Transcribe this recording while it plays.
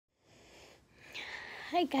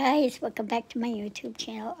Hi guys, welcome back to my YouTube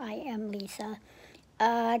channel. I am Lisa.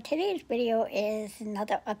 Today's video is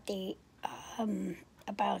another update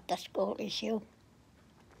about the school issue.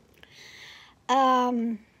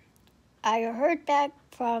 I heard back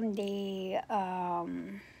from the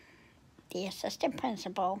assistant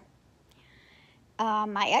principal.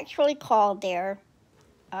 I actually called there.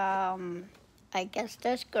 I guess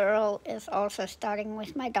this girl is also starting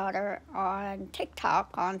with my daughter on TikTok,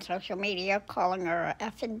 on social media, calling her a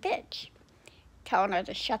effing bitch. Telling her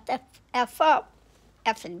to shut the F up,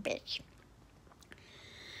 effing bitch.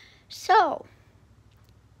 So,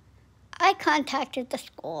 I contacted the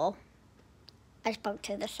school. I spoke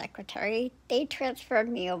to the secretary. They transferred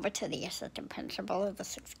me over to the assistant principal of the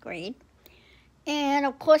 6th grade. And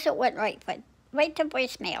of course it went right to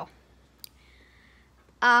voicemail.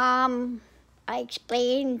 I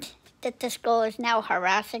explained that the school is now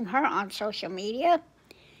harassing her on social media.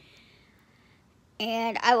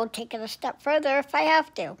 And I will take it a step further if I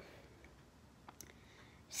have to.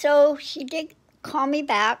 So she did call me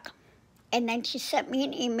back, and then she sent me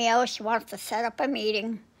an email. She wants to set up a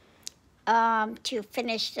meeting to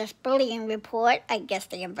finish this bullying report. I guess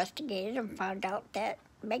they investigated and found out that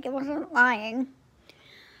Megan wasn't lying.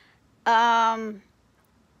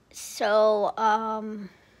 So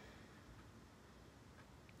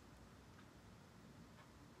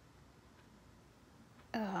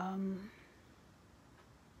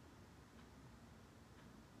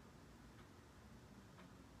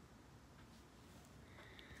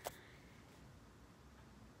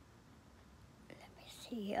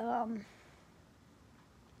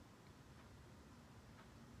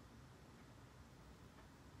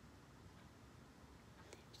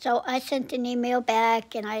I sent an email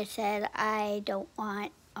back and I said I don't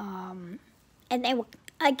want, and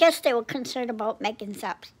I guess they were concerned about Megan's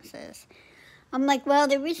absences. I'm like, well,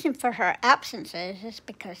 the reason for her absences is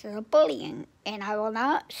because of the bullying, and I will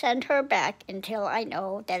not send her back until I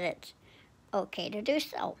know that it's okay to do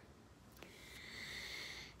so.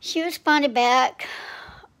 She responded back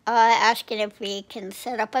asking if we can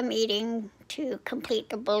set up a meeting to complete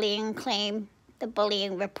the bullying claim, the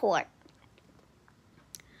bullying report.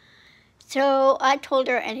 So I told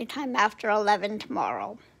her anytime after 11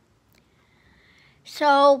 tomorrow.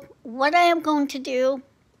 So what I am going to do,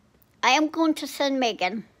 I am going to send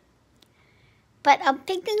Megan, but I'm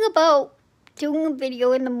thinking about doing a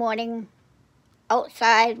video in the morning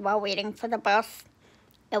outside while waiting for the bus.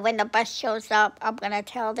 And when the bus shows up, I'm going to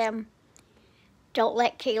tell them, don't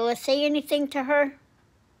let Kayla say anything to her,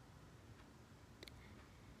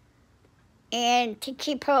 and to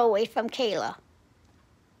keep her away from Kayla.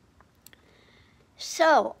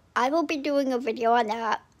 So I will be doing a video on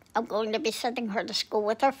that. I'm going to be sending her to school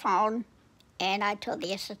with her phone. And I told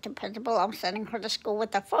the assistant principal I'm sending her to school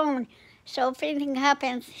with her phone. So if anything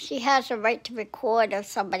happens, she has a right to record of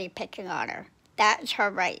somebody picking on her. That's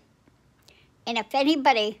her right. And if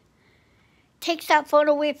anybody takes that phone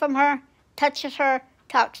away from her, touches her,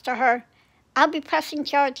 talks to her, I'll be pressing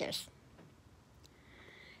charges.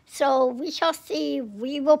 So we shall see.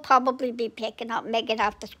 We will probably be picking up Megan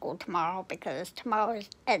after school tomorrow because tomorrow is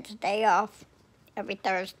Ed's day off. Every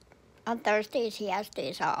Thursday, on Thursdays he has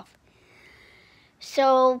days off.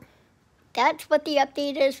 So that's what the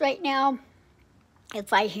update is right now.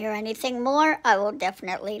 If I hear anything more, I will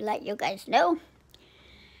definitely let you guys know.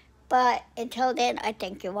 But until then, I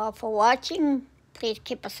thank you all for watching. Please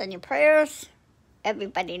keep us in your prayers.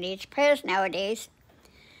 Everybody needs prayers nowadays.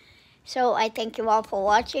 So I thank you all for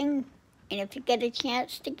watching. And if you get a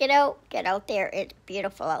chance to get out there. It's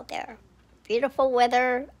beautiful out there. Beautiful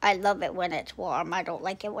weather. I love it when it's warm. I don't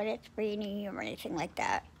like it when it's rainy or anything like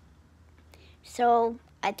that. So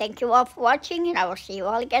I thank you all for watching, and I will see you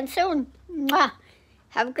all again soon. Mwah!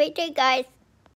 Have a great day, guys.